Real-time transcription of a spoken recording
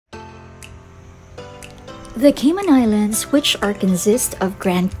The Cayman Islands, which are consist of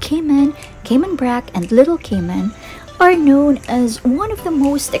Grand Cayman, Cayman Brac, and Little Cayman, are known as one of the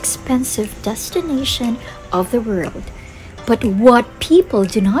most expensive destinations of the world. But what people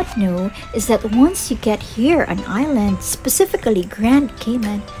do not know is that once you get here on island, specifically Grand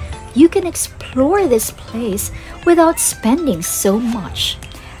Cayman, you can explore this place without spending so much.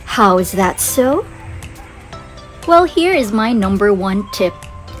 How is that so? Well, here is my number one tip.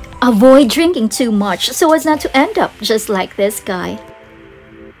 Avoid drinking too much so as not to end up just like this guy.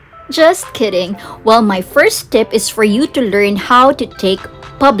 Just kidding. Well, my first tip is for you to learn how to take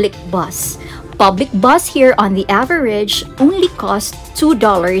public bus. Public bus here on the average only costs $2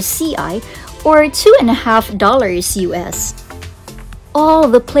 CI or $2.50 US. All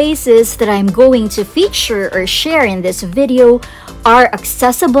the places that I'm going to feature or share in this video are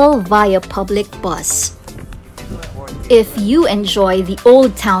accessible via public bus. If you enjoy the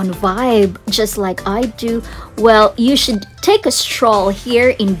old town vibe just like I do, well, you should take a stroll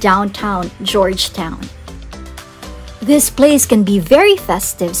here in downtown Georgetown. This place can be very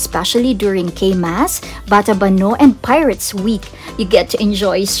festive, especially during Cayman's, Batabano, and Pirates Week. You get to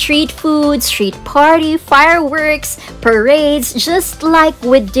enjoy street food, street party, fireworks, parades, just like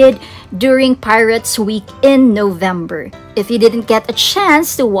we did during Pirates Week in November. If you didn't get a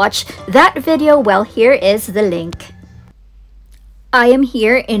chance to watch that video, well, here is the link. I am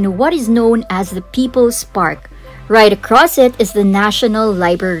here in what is known as the People's Park. Right across it is the National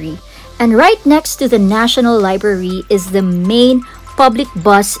Library. And right next to the National Library is the main public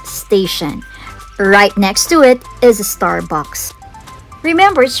bus station. Right next to it is a Starbucks.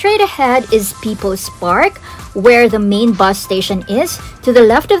 Remember, straight ahead is People's Park, where the main bus station is. To the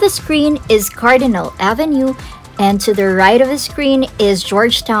left of the screen is Cardinal Avenue, and to the right of the screen is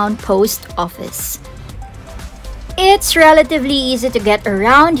Georgetown Post Office. It's relatively easy to get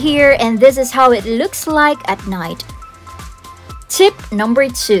around here, and this is how it looks like at night. Tip number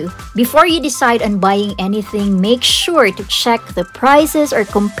 2. Before you decide on buying anything, make sure to check the prices or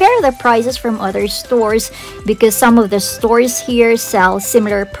compare the prices from other stores because some of the stores here sell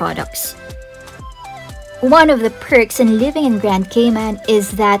similar products. One of the perks in living in Grand Cayman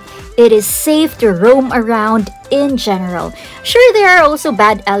is that it is safe to roam around in general. Sure, there are also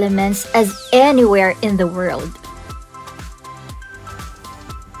bad elements as anywhere in the world.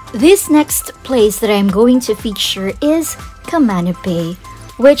 This next place that I'm going to feature is Camana Bay,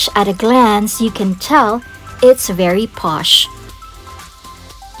 which at a glance you can tell it's very posh.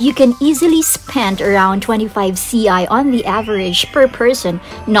 You can easily spend around 25 CI on the average per person,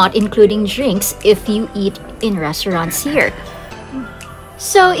 not including drinks if you eat in restaurants here.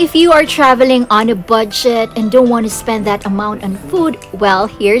 So if you are traveling on a budget and don't want to spend that amount on food, well,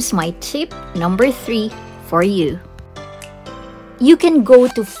 here's my tip number 3 for you. You can go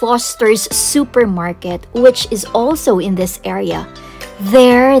to Foster's Supermarket, which is also in this area.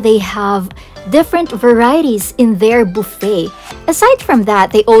 There, they have different varieties in their buffet. Aside from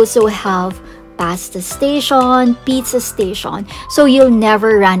that, they also have pasta station, pizza station, so you'll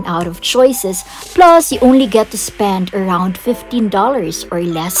never run out of choices. Plus, you only get to spend around $15 or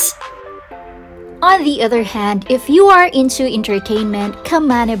less. On the other hand, if you are into entertainment,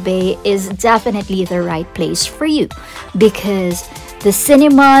 Camana Bay is definitely the right place for you because the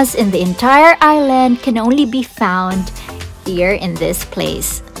cinemas in the entire island can only be found here in this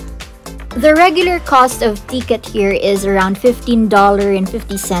place. The regular cost of ticket here is around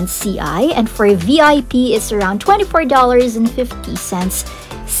 $15.50 CI, and for VIP is around $24.50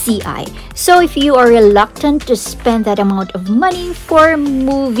 CI. So if you are reluctant to spend that amount of money for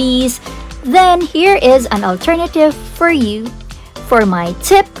movies, then here is an alternative for you for my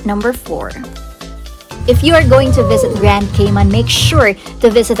tip number 4. If you are going to visit Grand Cayman, make sure to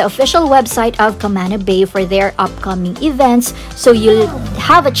visit the official website of Camana Bay for their upcoming events so you'll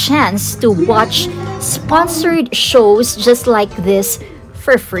have a chance to watch sponsored shows just like this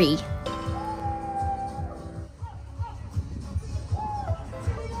for free.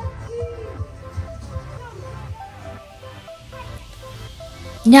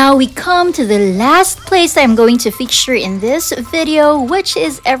 Now we come to the last place I'm going to feature in this video, which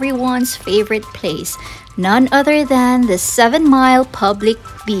is everyone's favorite place, none other than the 7 Mile Public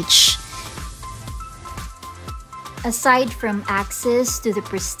Beach. Aside from access to the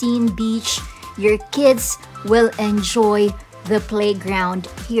pristine beach, your kids will enjoy the playground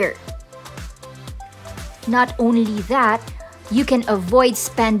here. Not only that, you can avoid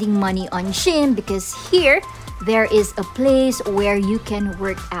spending money on gym because here, there is a place where you can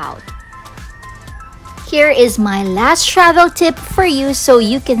work out. Here is my last travel tip for you so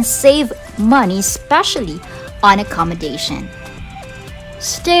you can save money, especially on accommodation.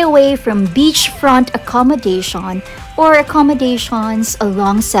 Stay away from beachfront accommodation or accommodations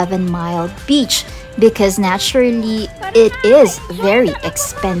along 7 Mile Beach because naturally it is very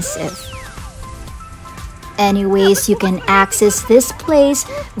expensive. Anyways, you can access this place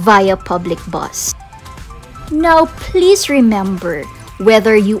via public bus. Now, please remember,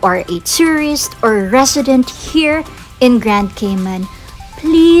 whether you are a tourist or resident here in Grand Cayman,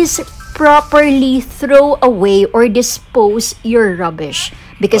 please properly throw away or dispose your rubbish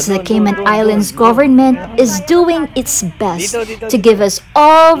because the Cayman Islands government is doing its best to give us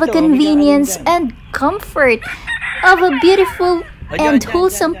all the convenience and comfort of a beautiful and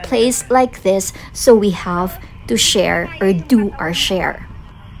wholesome place like this, so we have to share or do our share.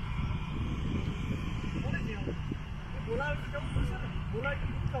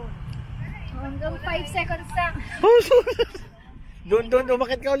 Hanggang 5 seconds lang. Doon,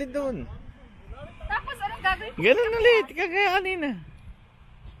 umakit ka ulit doon. Tapos anong gagawin? Ganun ulit, kagaya kanina.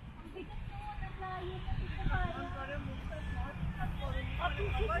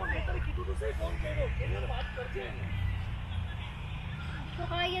 So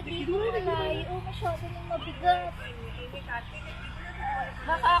kaya dito malayo, masyado nang mabigat.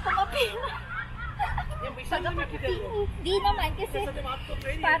 Baka ako mapila. Pag ako di naman kasi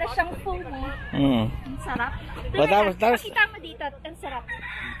para siyang foam. Ang sarap. Tapos, Pakita mo dito, ang sarap.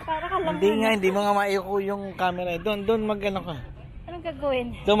 Para ka lang. hindi mo nga maiko yung camera. Doon mag-ano ka. Anong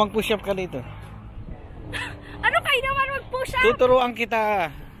gagawin? Doon mag-push up ka dito. Ano kayo naman mag-push up? Tuturuan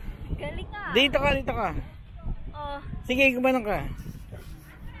kita. Galing nga. Dito ka. Oh. Sige, gumanon ka.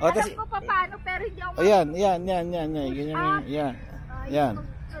 O, Alam ko pa paano pero hindi ako. Yan. Ganyan. Yan.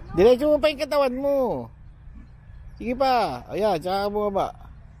 Diretso mo pa yung katawan mo. Sige pa. Ayan, tsaka bumaba.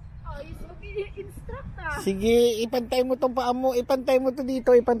 Ayos mo instruct ah. Sige, ipantay mo tong paa mo. Ipantay mo to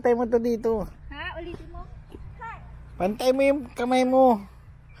dito. Ha? Ulitin mo? Pantay mo yung kamay mo.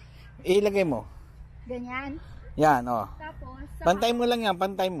 Ilagay mo. Ganyan. Yan, o. Tapos, Pantay mo lang yan,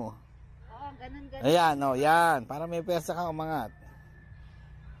 pantay mo. Oo, ganun. Ayan, o, yan. Para may pwersa ka umangat.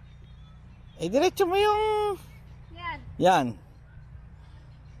 Diretso mo yung... Yan.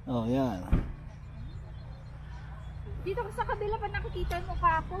 Oh, yan. Dito sa kabila pa nakikita mo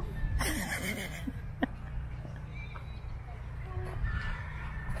pa ako.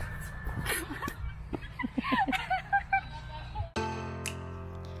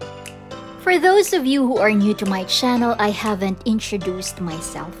 For those of you who are new to my channel, I haven't introduced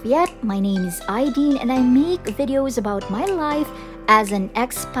myself yet. My name is Aideen and I make videos about my life as an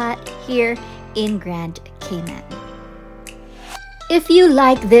expat here in Grand Cayman. If you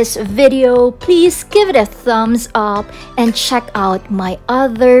like this video, please give it a thumbs up and check out my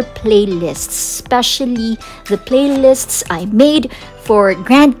other playlists, especially the playlists I made for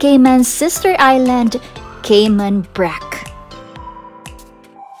Grand Cayman's sister island, Cayman'S.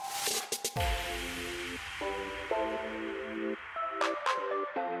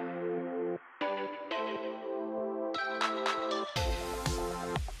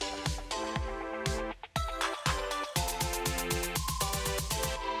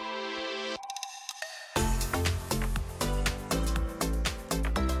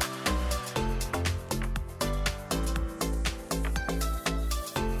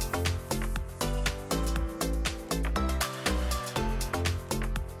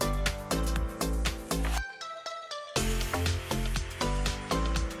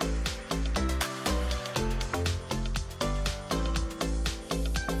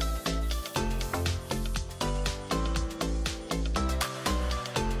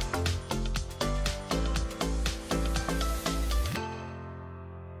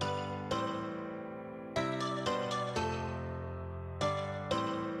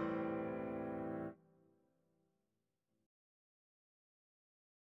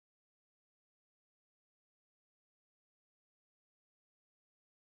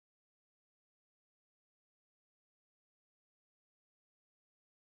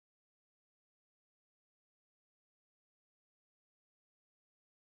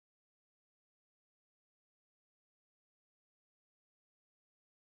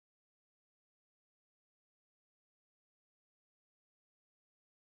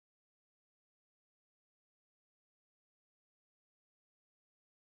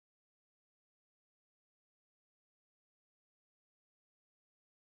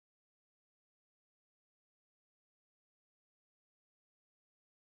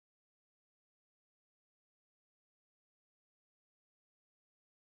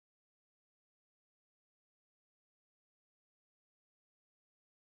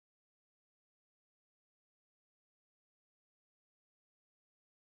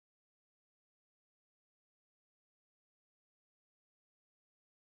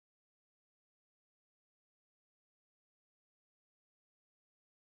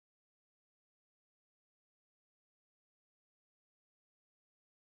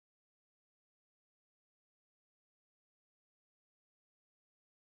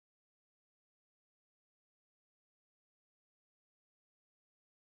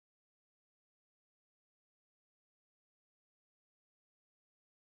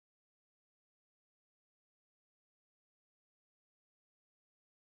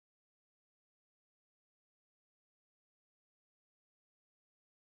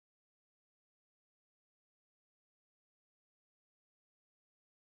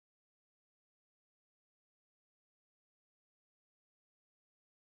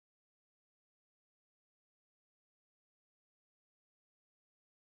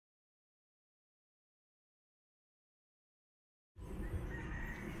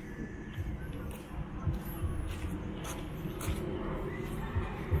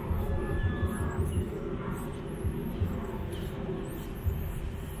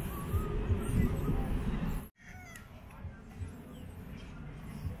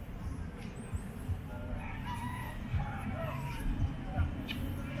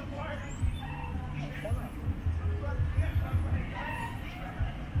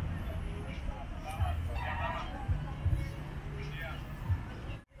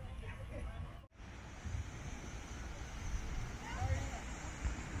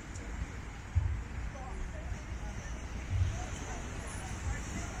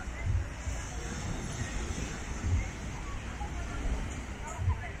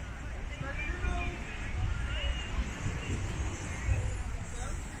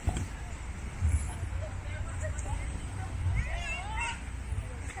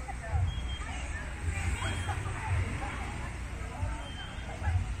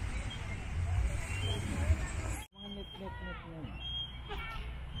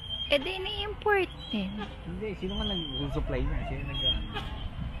 Eh, di ni-import din. Hindi, sino nga nag-supply niya? Sino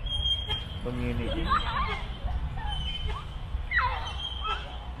community?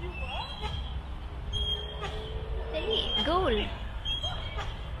 Dali, goal.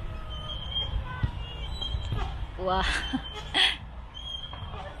 Wow.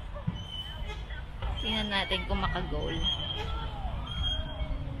 Tingnan natin kung maka-goal.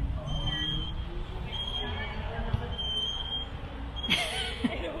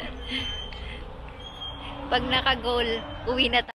 Pag naka-goal, uwi na tayo.